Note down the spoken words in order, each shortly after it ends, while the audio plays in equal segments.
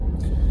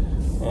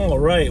All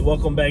right,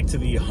 welcome back to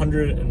the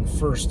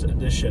 101st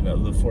edition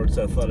of the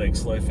Forza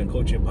Athletics Life and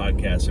Coaching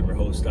Podcast. I'm your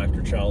host,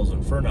 Dr. Charles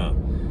Inferna.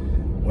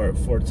 Where at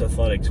Forza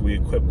Athletics, we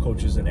equip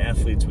coaches and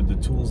athletes with the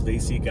tools they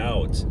seek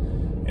out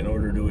in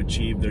order to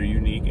achieve their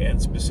unique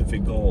and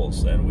specific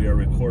goals. And we are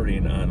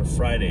recording on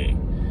Friday,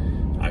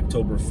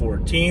 October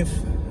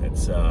 14th.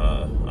 It's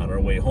on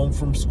our way home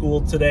from school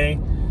today.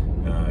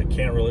 I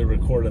can't really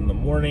record in the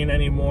morning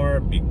anymore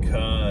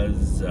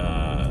because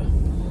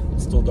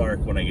it's still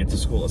dark when I get to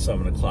school at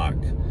 7 o'clock.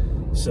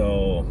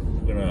 So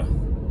I'm going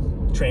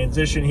to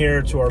transition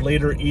here to our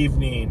later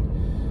evening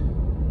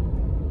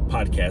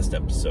podcast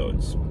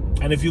episodes.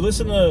 And if you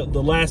listen to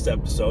the last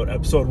episode,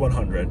 episode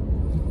 100, I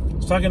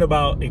was talking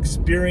about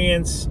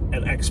experience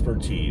and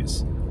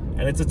expertise.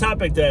 And it's a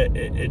topic that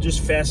it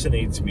just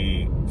fascinates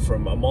me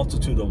from a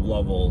multitude of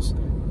levels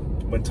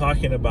when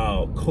talking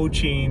about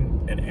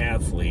coaching and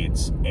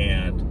athletes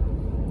and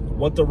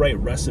what the right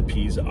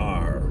recipes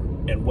are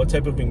and what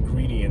type of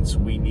ingredients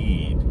we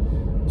need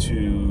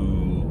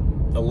to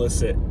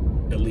elicit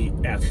elite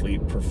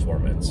athlete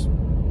performance.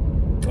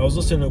 I was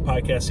listening to a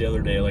podcast the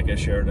other day, like I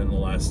shared in the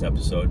last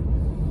episode,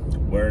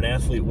 where an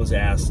athlete was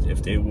asked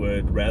if they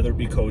would rather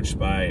be coached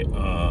by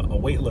a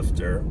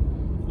weightlifter.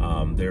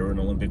 They were an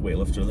Olympic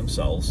weightlifter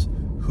themselves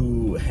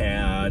who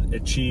had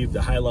achieved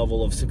a high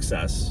level of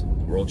success,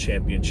 world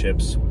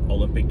championships,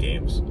 Olympic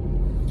games,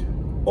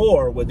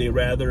 or would they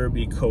rather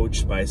be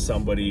coached by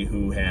somebody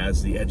who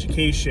has the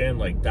education,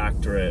 like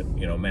doctorate,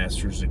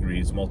 master's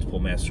degrees, multiple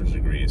master's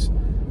degrees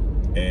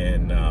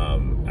in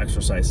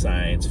exercise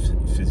science,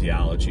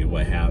 physiology,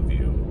 what have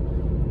you,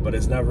 but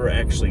has never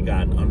actually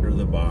gotten under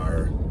the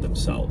bar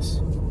themselves?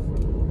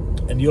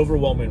 And the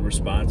overwhelming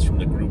response from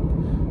the group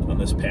on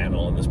this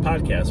panel and this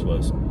podcast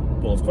was,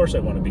 well, of course I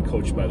want to be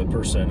coached by the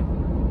person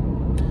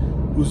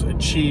who's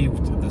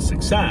achieved the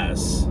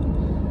success,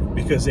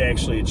 because they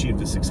actually achieved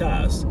the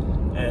success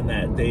and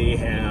that they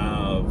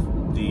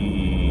have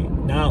the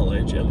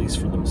knowledge, at least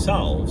for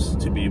themselves,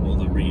 to be able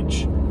to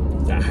reach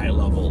that high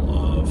level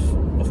of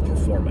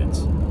performance.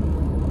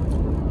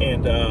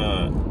 And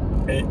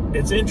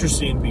it's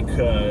interesting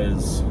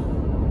because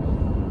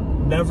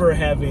never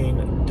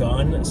having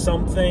done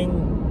something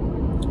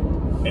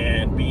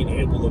and being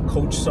able to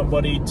coach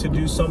somebody to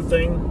do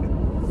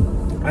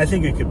something, I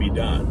think it could be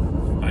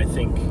done. I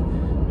think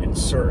in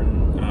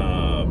certain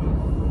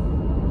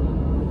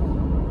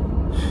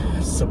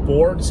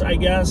sports, I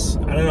guess.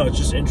 I don't know, it's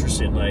just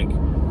interesting. Like,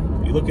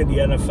 you look at the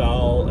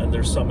NFL, and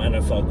there's some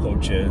NFL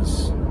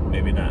coaches,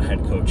 maybe not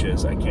head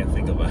coaches. I can't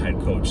think of a head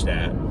coach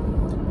that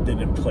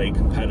didn't play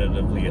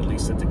competitively, at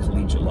least at the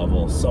collegiate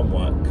level,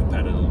 somewhat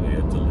competitively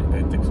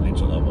at the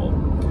collegiate level,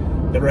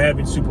 that are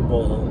having Super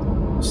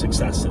Bowl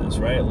successes,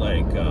 right?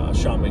 Like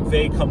Sean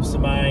McVay comes to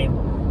mind.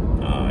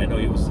 I know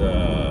he was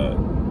the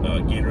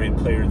Gatorade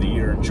Player of the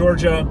Year in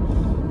Georgia.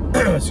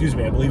 Excuse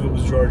me, I believe it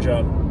was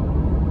Georgia.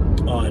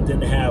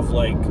 Didn't have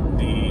like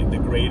the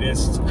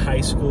greatest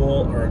high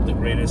school or the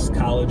greatest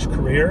college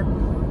career.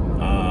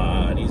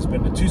 And he's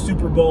been to 2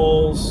 Super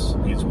Bowls.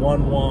 He's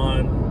won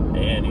one,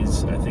 and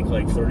he's, I think,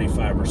 like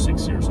 35 or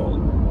 6 years old.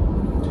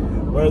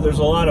 Where there's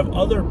a lot of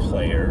other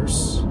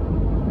players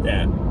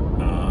that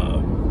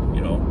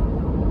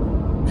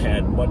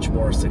had much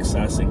more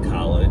success in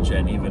college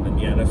and even in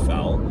the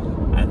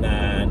NFL, and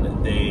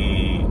then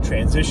they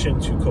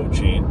transitioned to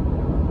coaching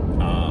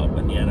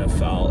in the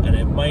NFL, and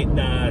it might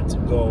not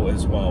go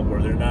as well,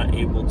 where they're not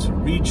able to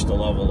reach the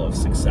level of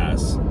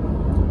success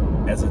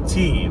as a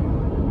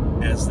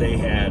team as they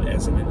had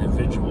as an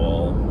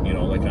individual,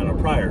 like on a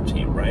prior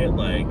team, right?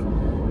 Like,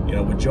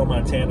 would Joe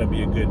Montana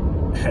be a good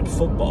head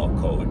football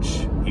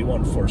coach? He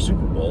won 4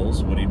 Super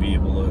Bowls. Would he be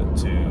able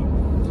to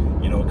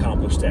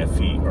accomplish that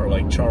feat? Or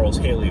like Charles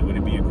Haley, would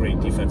he be a great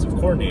defensive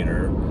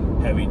coordinator,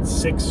 having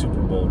 6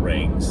 Super Bowl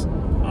rings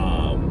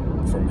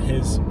from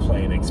his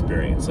playing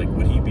experience? Like,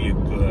 would he be a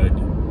good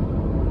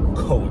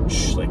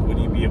coach? Like, would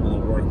he be able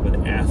to work with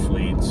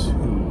athletes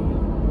who,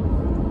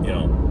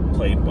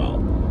 played well?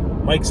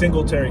 Mike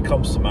Singletary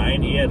comes to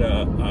mind. He had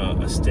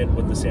a stint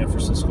with the San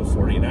Francisco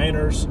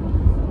 49ers.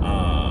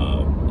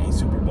 He's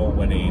Super Bowl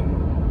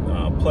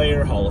winning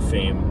player, Hall of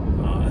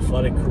Fame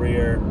athletic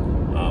career,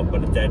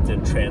 but that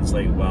didn't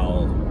translate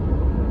well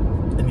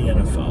in the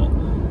NFL.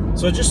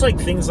 So just like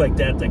things like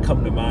that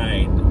come to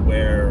mind,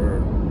 where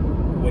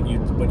when you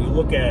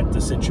look at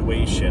the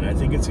situation, I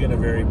think it's going to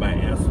vary by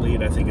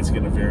athlete. I think it's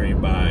going to vary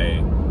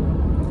by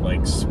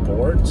like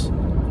sport.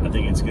 I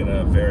think it's going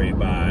to vary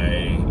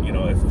by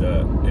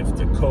if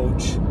the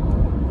coach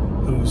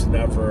who's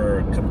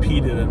never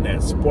competed in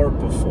that sport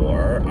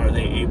before, are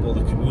they able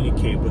to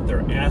communicate with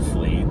their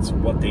athletes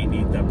what they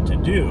need them to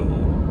do?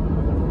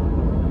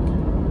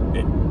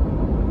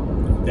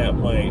 That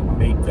might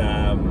make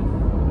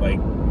them like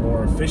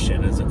more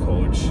efficient as a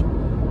coach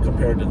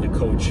compared to the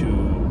coach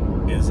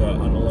who is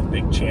an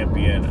Olympic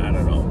champion,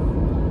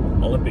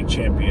 Olympic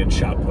champion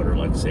shot putter,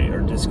 let's say, or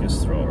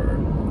discus thrower.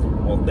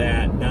 Well,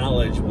 that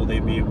knowledge, will they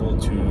be able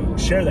to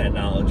share that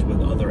knowledge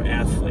with other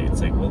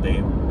athletes? Like, will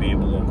they be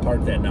able to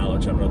impart that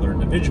knowledge on other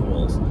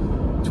individuals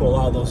to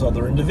allow those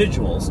other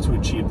individuals to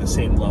achieve the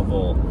same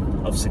level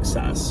of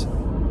success.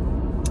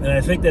 And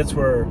I think that's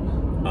where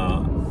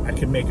I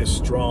can make a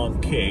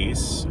strong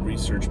case,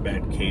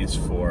 research-backed case,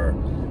 for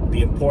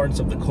the importance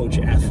of the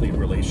coach-athlete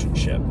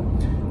relationship,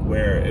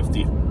 where if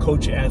the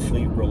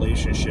coach-athlete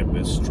relationship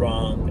is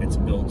strong, it's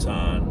built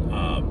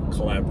on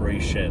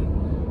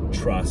collaboration,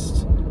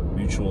 trust,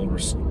 mutual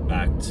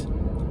respect,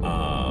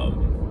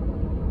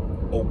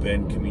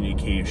 open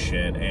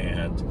communication,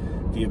 and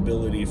the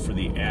ability for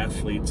the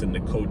athletes and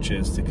the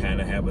coaches to kind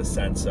of have a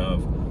sense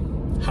of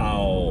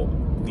how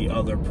the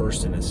other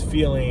person is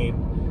feeling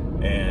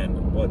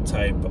and what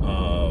type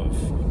of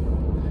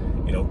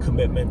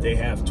commitment they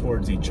have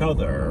towards each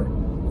other,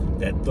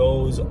 that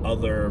those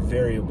other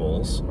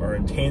variables or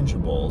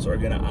intangibles are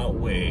going to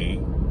outweigh,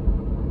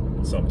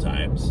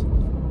 sometimes,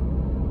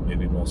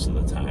 maybe most of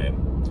the time,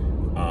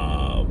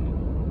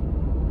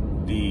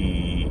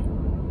 the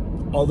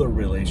other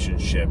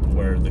relationship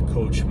where the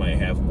coach might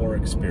have more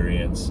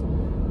experience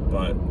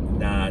but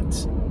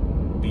not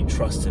be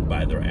trusted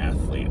by their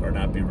athlete, or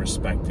not be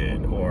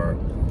respected, or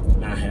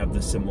not have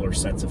the similar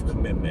sense of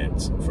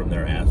commitment from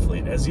their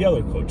athlete as the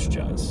other coach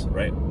does,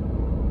 right?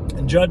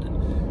 And Judd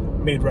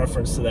made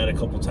reference to that a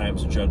couple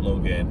times, Judd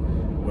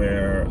Logan,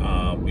 where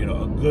a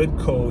good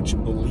coach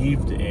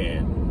believed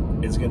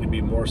in is going to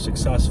be more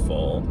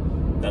successful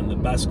than the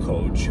best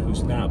coach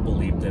who's not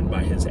believed in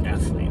by his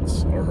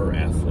athletes or her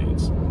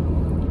athletes,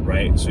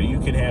 right? So you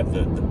can have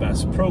the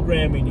best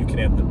programming, you can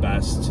have the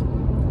best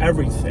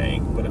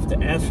everything, but if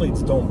the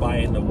athletes don't buy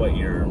into what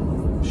you're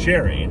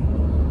sharing,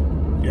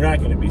 you're not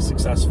going to be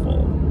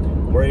successful.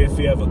 Where if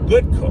you have a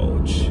good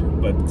coach,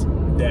 but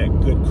that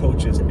good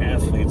coach's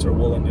athletes are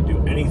willing to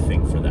do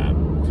anything for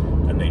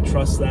them, and they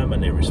trust them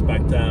and they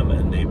respect them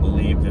and they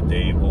believe that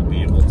they will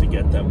be able to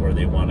get them where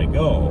they want to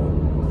go,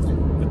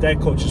 that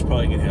coach is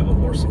probably going to have a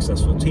more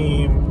successful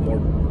team,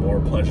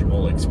 more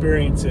pleasurable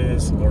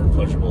experiences, more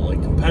pleasurable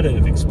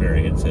competitive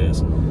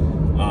experiences,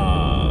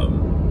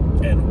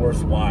 and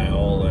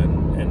worthwhile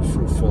and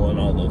fruitful and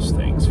all those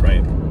things,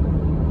 right?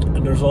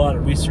 And there's a lot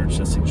of research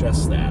that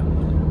suggests that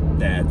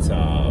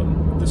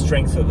the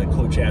strength of the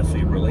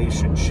coach-athlete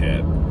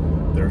relationship,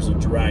 there's a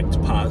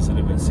direct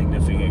positive and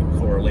significant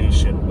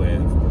correlation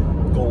with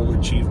goal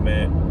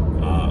achievement,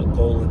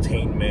 goal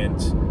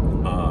attainment,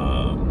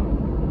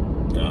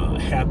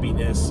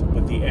 happiness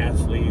with the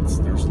athletes.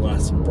 There's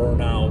less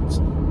burnout,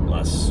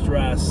 less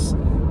stress,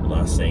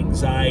 less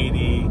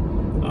anxiety,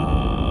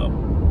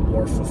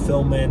 more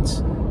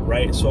fulfillment,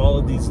 right? So all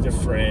of these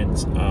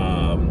different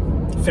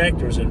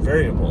factors and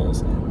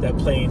variables that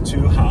play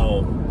into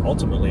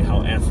ultimately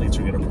how athletes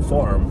are going to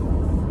perform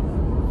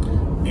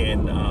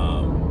in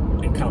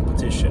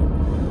competition.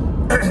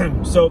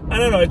 So I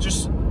don't know, it's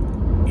just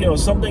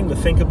something to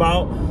think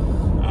about.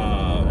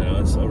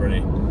 It's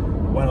already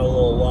went a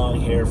little long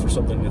here for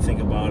something to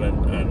think about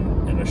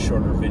in a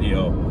shorter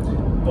video,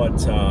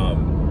 but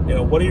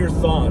what are your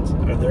thoughts?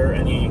 Are there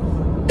any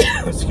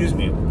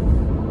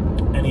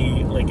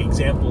any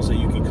examples that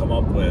you can come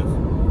up with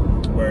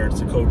where it's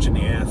a coach and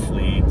the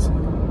athlete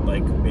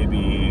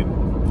maybe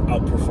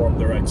outperform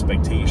their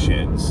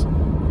expectations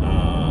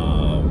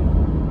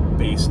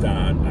based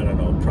on, I don't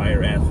know,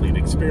 prior athlete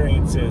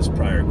experiences,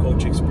 prior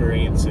coach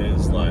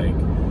experiences?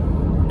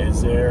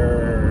 Is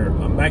there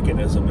a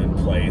mechanism in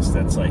place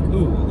that's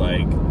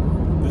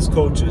this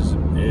coach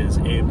is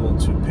able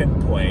to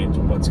pinpoint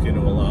what's going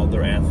to allow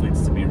their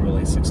athletes to be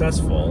really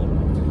successful,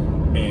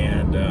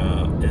 and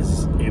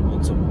is able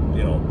to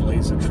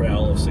blaze a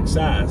trail of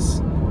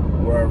success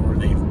wherever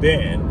they've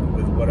been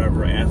with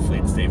whatever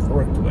athletes they've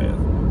worked with,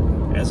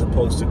 as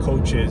opposed to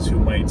coaches who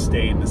might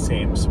stay in the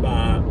same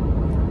spot,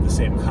 the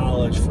same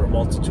college for a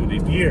multitude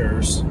of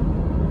years,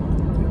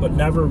 but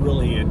never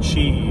really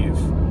achieve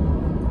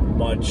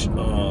much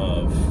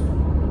of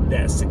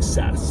that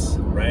success,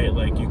 right?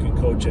 You can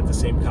coach at the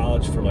same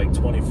college for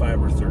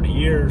 25 or 30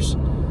 years,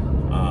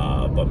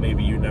 but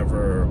maybe you've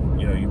never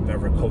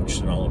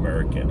coached an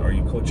All-American, or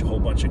you coach a whole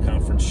bunch of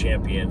conference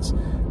champions,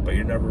 but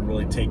you're never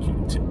really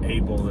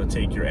able to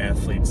take your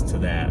athletes to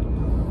that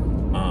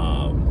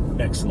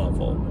next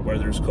level, where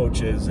there's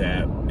coaches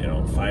at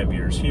 5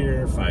 years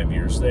here, 5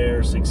 years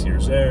there, 6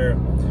 years there,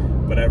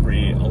 but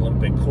every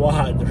Olympic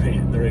quad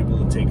they're able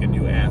to take a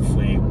new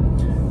athlete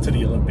to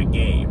the Olympic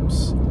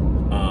Games.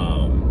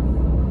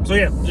 So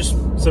yeah, just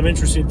some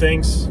interesting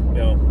things.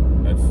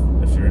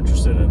 If you're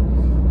interested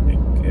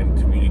in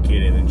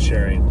communicating and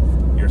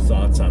sharing your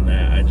thoughts on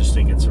that, I just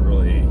think it's a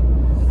really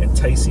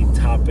enticing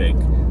topic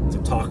to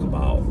talk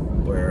about,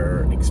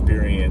 where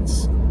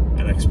experience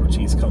and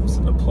expertise comes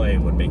into play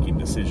when making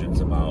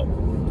decisions about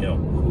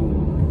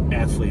who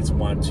athletes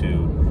want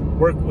to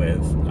work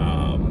with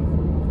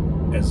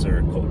as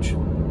their coach.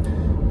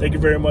 Thank you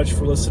very much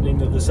for listening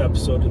to this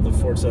episode of the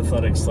Forza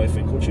Athletics Life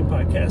and Coaching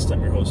Podcast.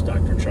 I'm your host,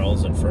 Dr.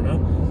 Charles Inferna,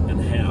 and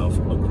have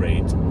a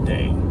great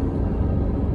day.